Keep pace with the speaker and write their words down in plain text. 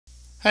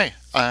Hey,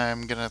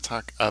 I'm going to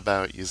talk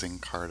about using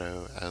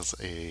Carto as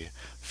a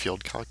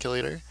field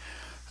calculator.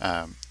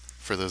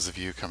 For those of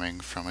you coming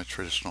from a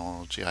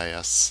traditional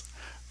GIS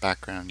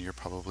background, you're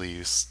probably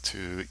used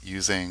to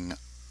using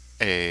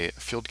a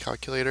field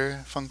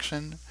calculator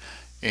function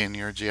in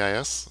your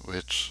GIS,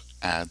 which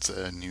adds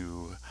a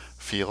new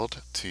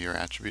field to your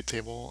attribute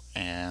table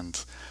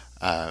and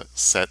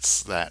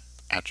sets that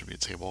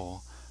attribute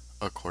table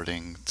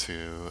according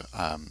to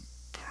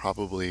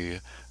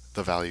probably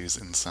the values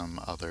in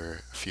some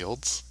other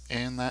fields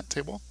in that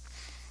table.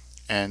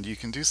 And you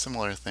can do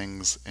similar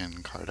things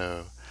in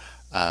Carto.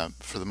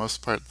 For the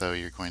most part, though,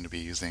 you're going to be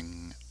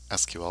using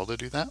SQL to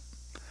do that.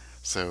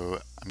 So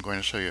I'm going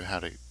to show you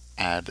how to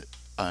add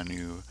a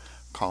new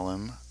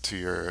column to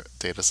your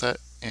data set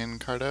in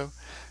Carto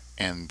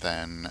and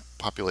then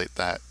populate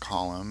that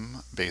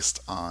column based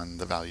on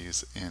the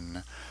values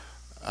in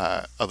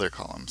other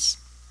columns.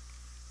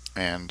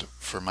 And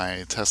for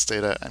my test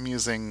data, I'm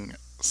using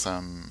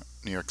some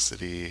New York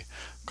City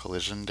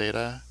collision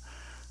data.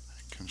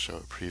 I can show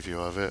a preview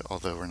of it,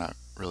 although we're not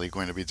really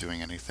going to be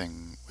doing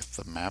anything with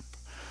the map.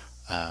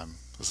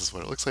 This is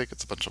what it looks like.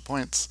 It's a bunch of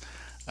points.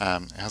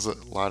 It has a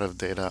lot of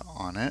data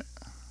on it,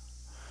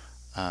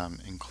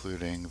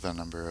 including the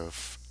number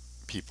of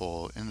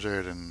people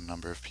injured and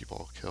number of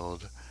people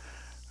killed,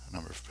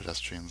 number of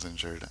pedestrians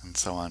injured, and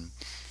so on.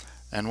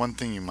 And one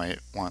thing you might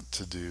want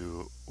to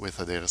do with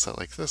a data set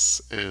like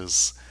this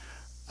is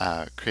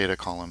create a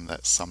column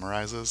that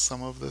summarizes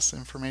some of this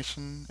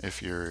information.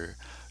 If you're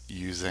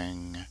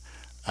using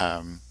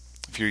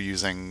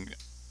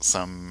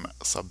some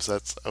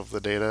subsets of the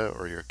data,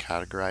 or you're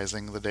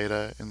categorizing the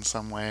data in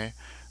some way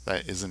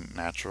that isn't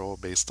natural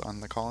based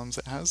on the columns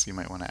it has, you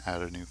might want to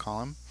add a new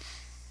column.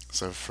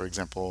 So for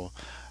example,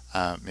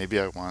 maybe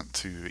I want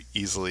to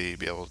easily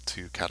be able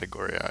to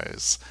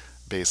categorize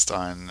based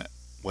on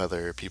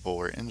whether people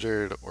were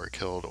injured or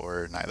killed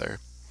or neither.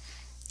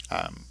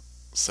 Um,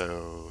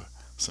 so,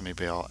 so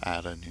maybe I'll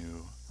add a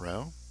new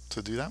row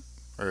to do that,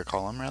 or a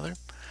column rather,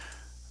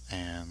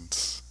 and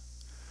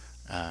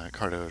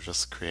Carto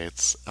just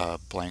creates a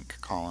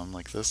blank column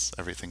like this.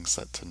 Everything's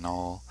set to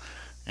null,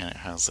 and it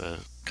has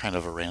a kind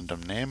of a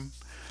random name,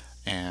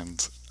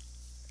 and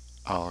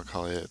I'll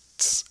call it,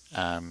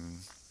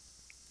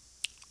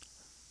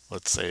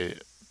 let's say,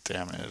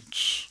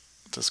 damage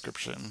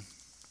description,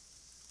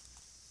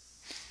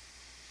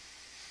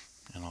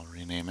 and I'll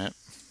rename it.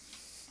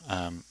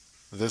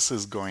 This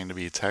is going to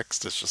be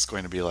text. It's just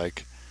going to be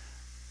like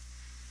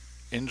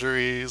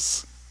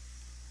injuries,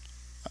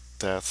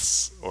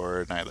 deaths,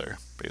 or neither,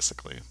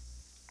 basically.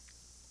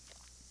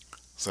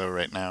 So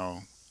right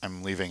now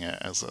I'm leaving it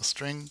as a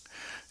string.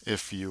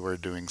 If you were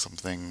doing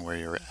something where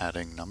you're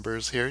adding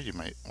numbers here, you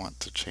might want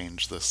to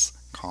change this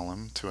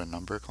column to a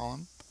number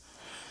column.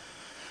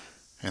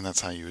 And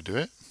that's how you would do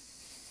it.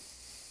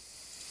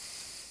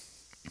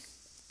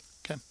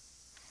 Okay.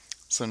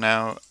 So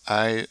now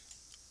I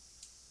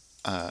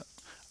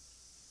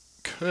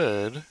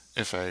could,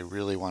 if I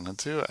really wanted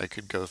to, I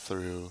could go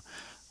through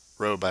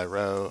row by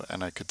row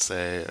and I could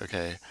say,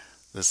 okay,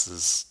 this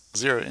is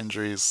 0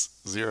 injuries,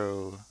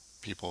 0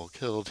 people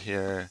killed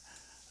here,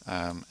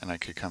 and I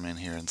could come in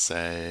here and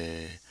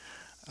say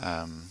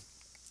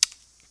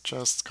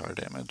just car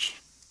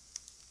damage.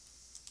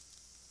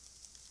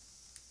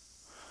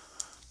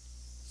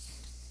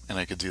 And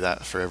I could do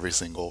that for every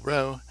single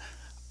row.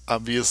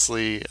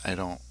 Obviously, I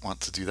don't want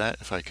to do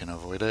that if I can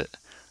avoid it,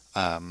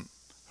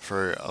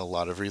 for a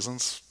lot of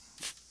reasons.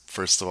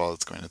 First of all,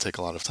 it's going to take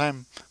a lot of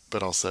time,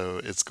 but also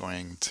it's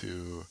going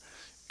to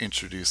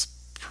introduce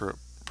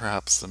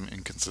perhaps some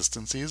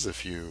inconsistencies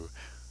if you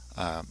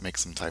make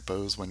some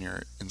typos when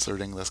you're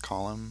inserting this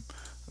column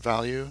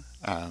value,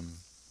 and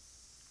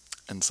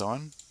so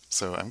on.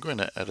 So I'm going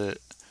to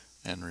edit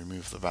and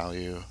remove the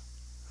value,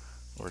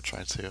 or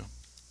try to,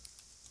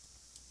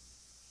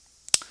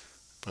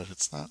 but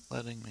it's not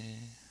letting me.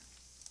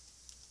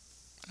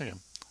 Okay,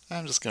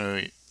 I'm just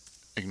going to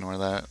ignore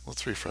that.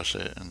 Let's refresh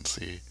it and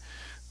see.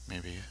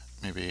 Maybe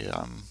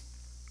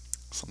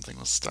something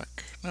was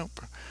stuck.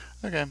 Nope.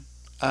 Okay.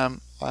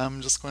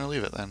 I'm just going to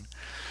leave it then.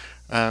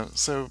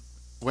 So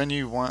when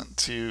you want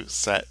to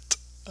set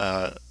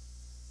a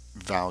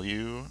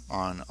value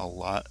on a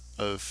lot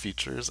of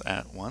features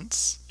at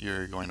once,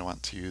 you're going to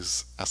want to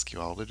use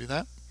SQL to do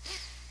that.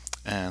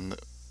 And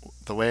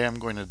the way I'm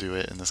going to do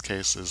it in this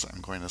case is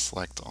I'm going to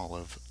select all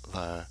of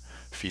the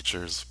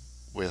features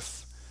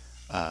with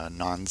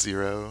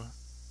non-zero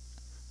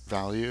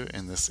value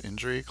in this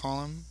injury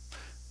column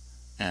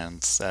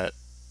and set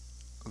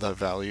the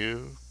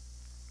value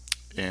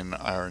in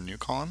our new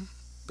column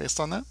based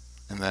on that.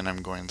 And then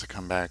I'm going to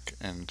come back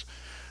and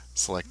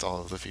select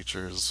all of the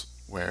features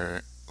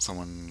where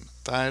someone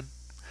died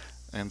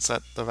and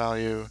set the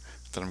value.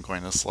 Then I'm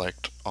going to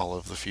select all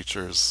of the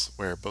features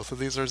where both of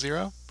these are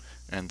 0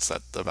 and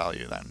set the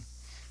value then.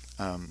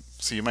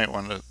 So you might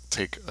want to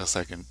take a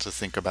second to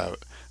think about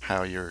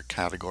how your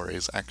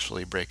categories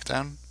actually break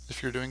down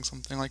if you're doing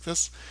something like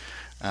this.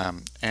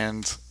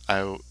 And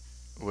I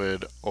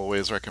would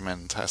always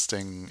recommend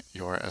testing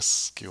your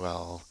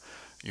SQL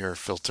your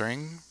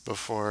filtering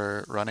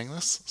before running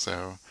this.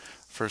 So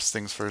first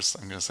things first,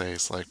 I'm going to say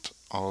select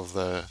all of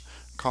the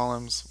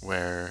columns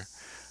where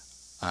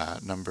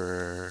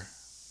number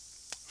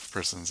of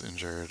persons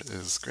injured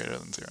is greater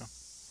than 0.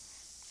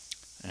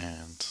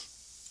 And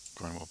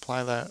I'm going to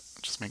apply that.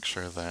 Just make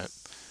sure that,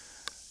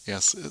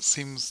 yes, it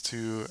seems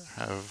to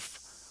have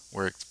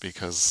worked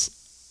because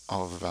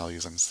all of the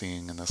values I'm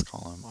seeing in this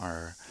column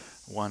are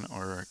 1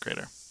 or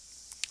greater.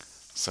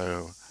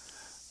 So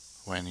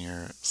when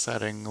you're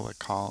setting the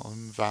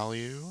column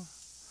value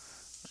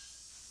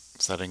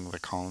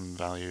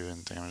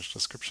in damage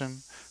description,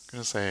 I'm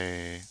going to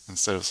say,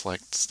 instead of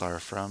select star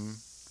from,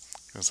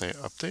 I'm going to say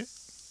update.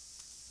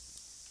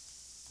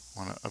 I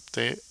want to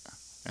update,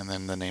 and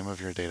then the name of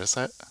your data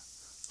set.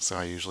 So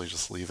I usually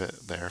just leave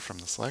it there from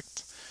the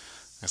select.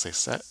 I say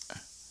set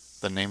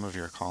the name of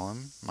your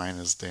column, mine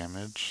is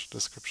damage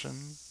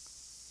description,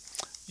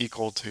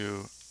 equal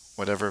to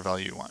whatever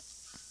value you want.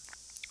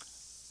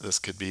 This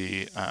could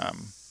be,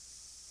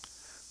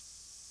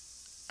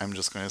 I'm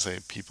just going to say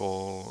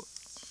people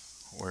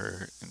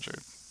were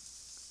injured.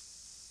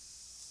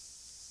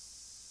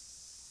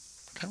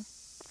 Okay.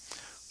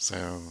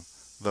 So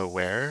the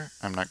where,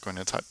 I'm not going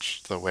to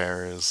touch. The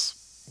where is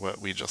what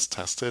we just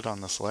tested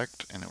on the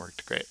select, and it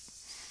worked great.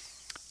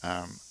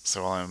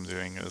 So all I'm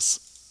doing is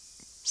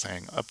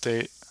saying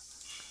update,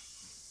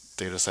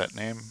 dataset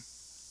name,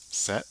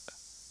 set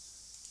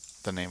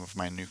the name of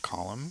my new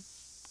column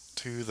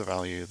to the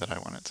value that I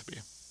want it to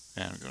be.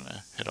 And I'm going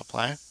to hit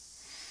apply.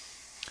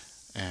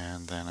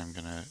 And then I'm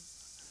going to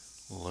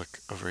look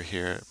over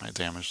here at my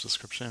damage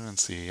description and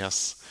see,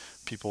 yes,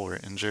 people were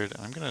injured.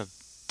 And I'm going to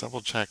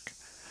double check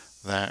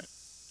that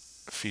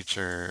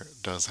feature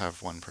does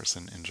have 1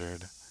 person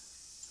injured.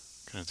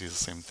 I'm going to do the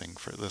same thing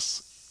for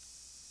this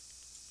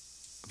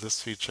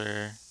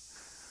feature.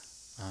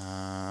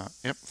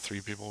 Yep,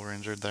 3 people were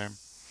injured there.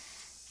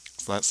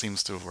 So that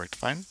seems to have worked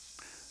fine.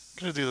 I'm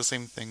going to do the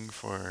same thing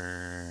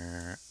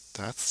for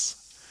deaths.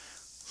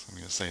 So I'm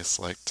going to say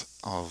select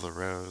all of the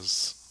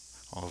rows,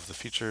 all of the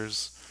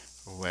features,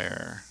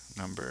 where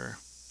number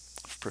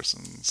of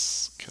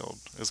persons killed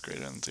is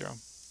greater than 0.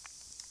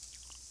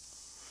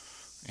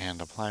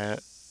 And apply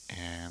it.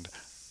 And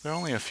there are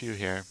only a few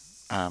here.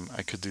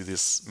 I could do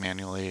this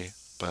manually,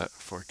 but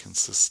for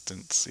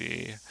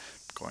consistency,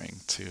 I'm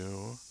going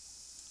to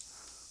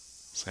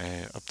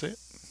say update.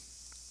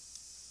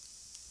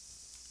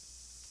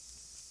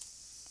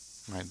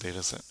 My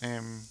dataset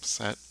name,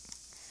 set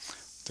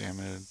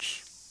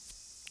damage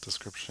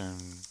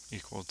description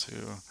equal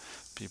to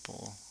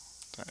people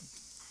died.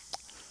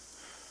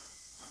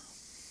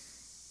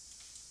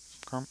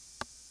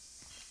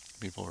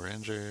 People were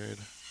injured,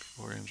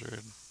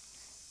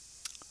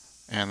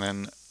 And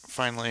then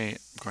finally,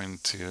 I'm going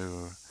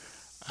to,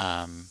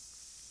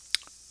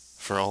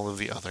 for all of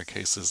the other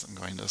cases, I'm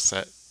going to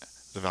set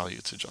the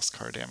value to just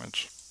car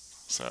damage.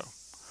 So,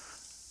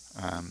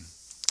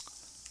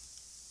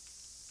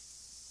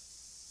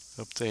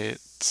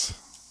 update,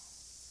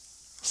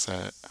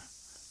 set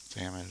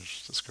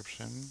damage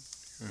description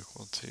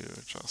equal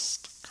to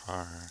just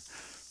car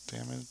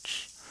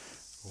damage,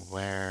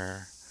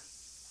 where,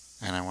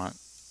 and I want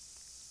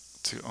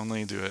to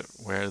only do it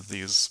where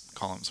these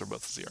columns are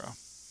both 0.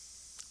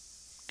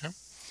 Okay,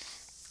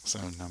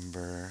 so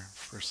number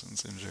of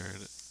persons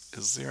injured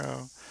is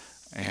 0,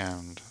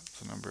 and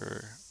the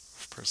number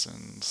of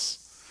persons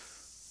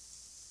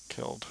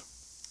killed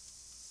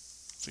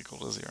is equal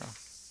to 0.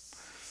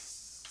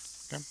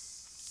 Okay,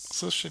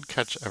 so this should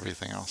catch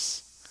everything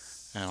else.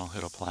 And I'll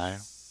hit apply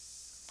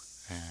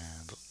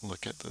and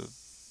look at the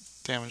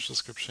damage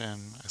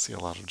description. I see a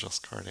lot of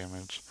just car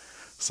damage.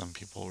 Some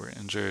people were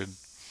injured.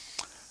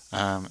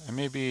 And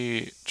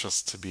maybe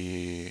just to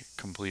be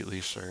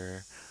completely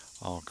sure,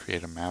 I'll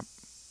create a map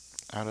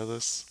out of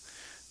this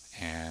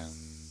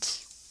and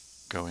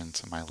go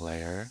into my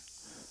layer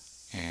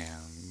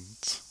and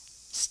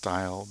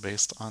style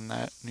based on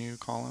that new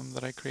column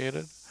that I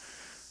created.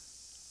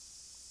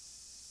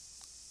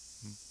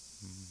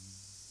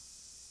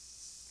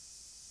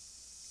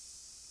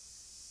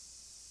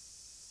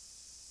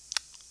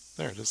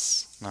 There it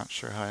is. Not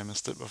sure how I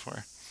missed it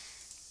before.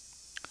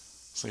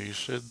 So you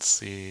should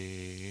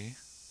see,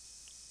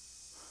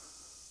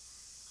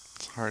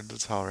 it's hard to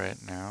tell right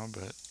now,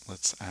 but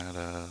let's add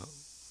a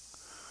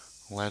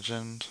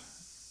legend.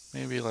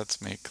 Maybe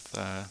let's make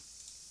the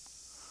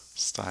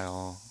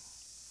style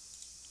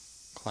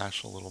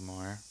clash a little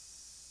more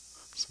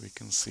so we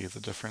can see the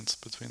difference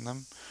between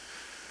them.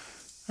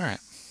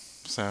 Alright,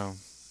 so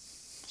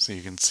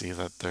you can see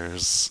that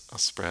there's a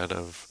spread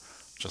of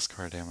just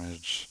car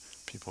damage,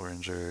 people were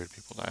injured,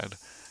 people died,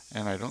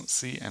 and I don't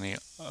see any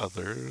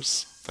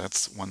others.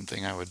 That's one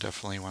thing I would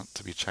definitely want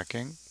to be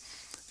checking.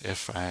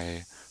 If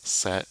I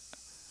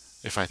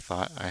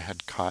thought I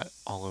had caught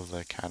all of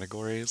the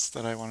categories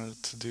that I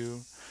wanted to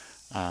do,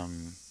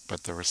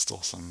 but there were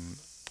still some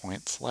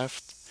points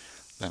left,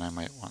 then I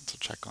might want to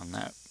check on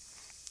that.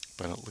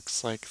 But it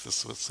looks like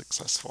this was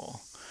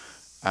successful.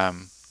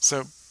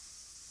 So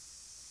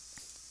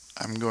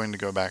I'm going to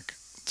go back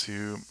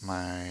to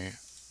my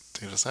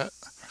data set.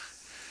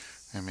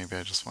 And maybe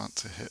I just want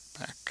to hit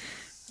back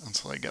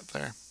until I get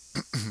there.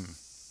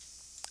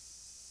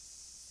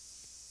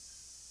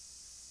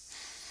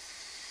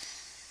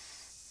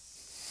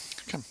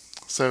 Okay,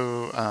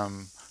 so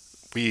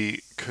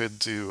we could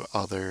do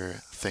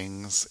other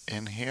things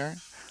in here.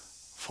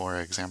 For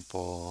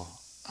example,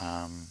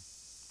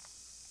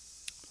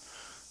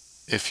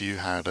 if you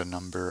had a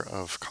number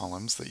of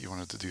columns that you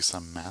wanted to do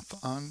some math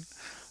on,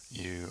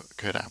 you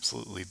could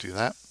absolutely do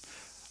that.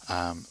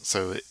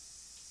 So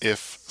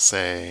if,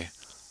 say,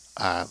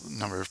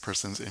 number of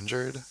persons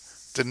injured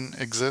didn't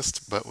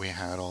exist, but we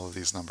had all of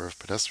these number of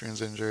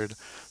pedestrians injured,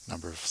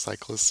 number of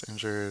cyclists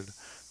injured,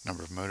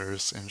 number of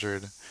motorists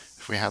injured,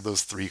 if we had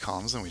those three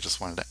columns and we just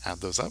wanted to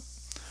add those up,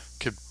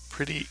 could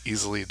pretty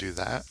easily do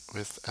that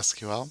with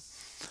SQL.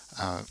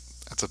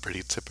 That's a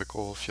pretty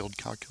typical field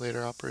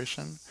calculator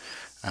operation.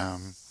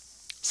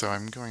 So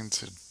I'm going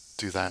to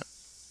do that.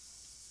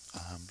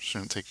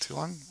 Shouldn't take too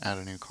long. Add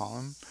a new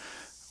column.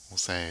 We'll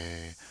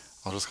say,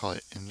 I'll just call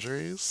it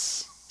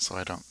injuries so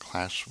I don't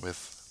clash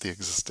with the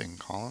existing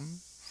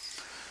column.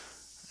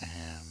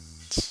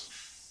 And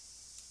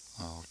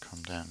I'll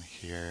come down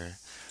here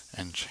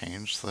and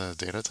change the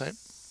data type.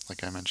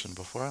 Like I mentioned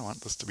before, I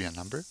want this to be a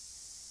number.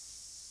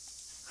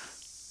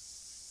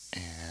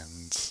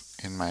 And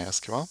in my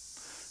SQL,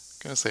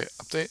 I'm going to say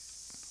update,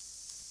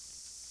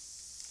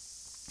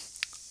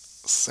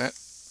 set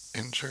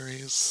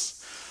injuries,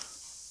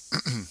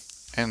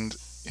 and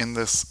in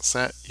this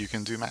set you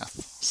can do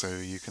math. So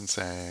you can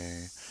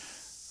say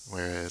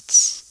where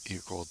it's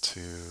equal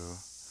to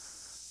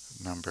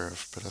number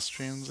of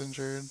pedestrians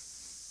injured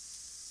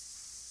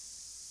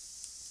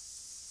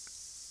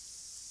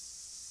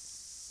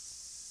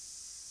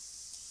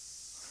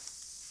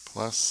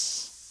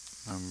plus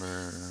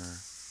number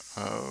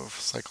of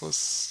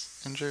cyclists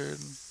injured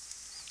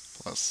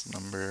plus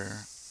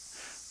number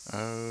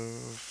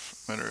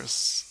of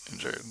motorists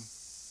injured.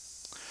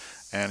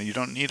 And you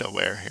don't need a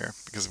where here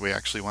because we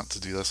actually want to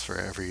do this for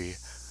every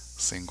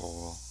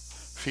single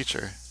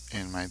feature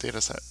in my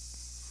data set.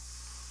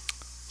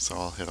 So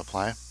I'll hit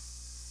apply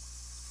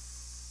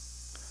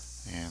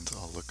and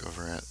I'll look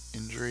over at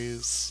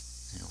injuries.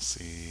 You'll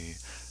see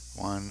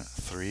 1,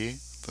 3.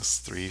 This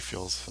 3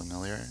 feels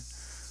familiar.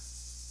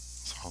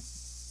 So I'll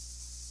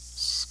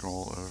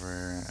scroll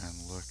over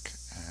and look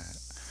at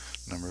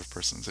number of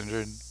persons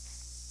injured.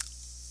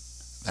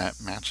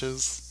 That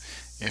matches.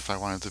 If I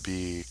wanted to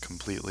be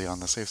completely on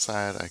the safe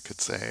side, I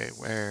could say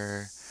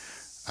where,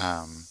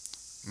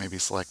 maybe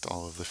select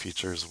all of the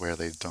features where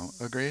they don't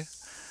agree.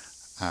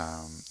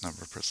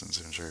 Number of persons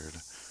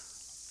injured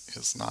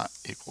is not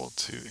equal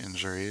to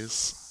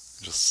injuries.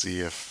 Just see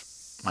if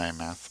my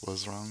math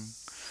was wrong.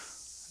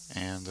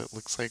 And it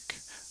looks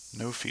like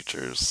no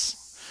features.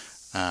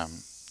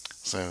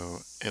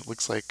 So it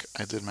looks like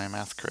I did my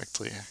math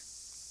correctly.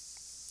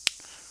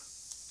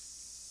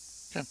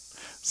 Okay,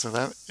 so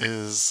that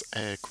is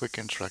a quick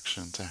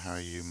introduction to how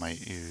you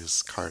might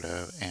use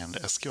Carto and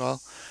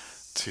SQL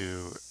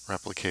to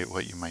replicate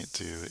what you might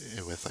do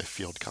with a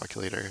field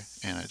calculator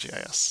in a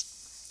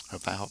GIS.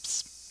 Hope that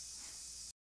helps.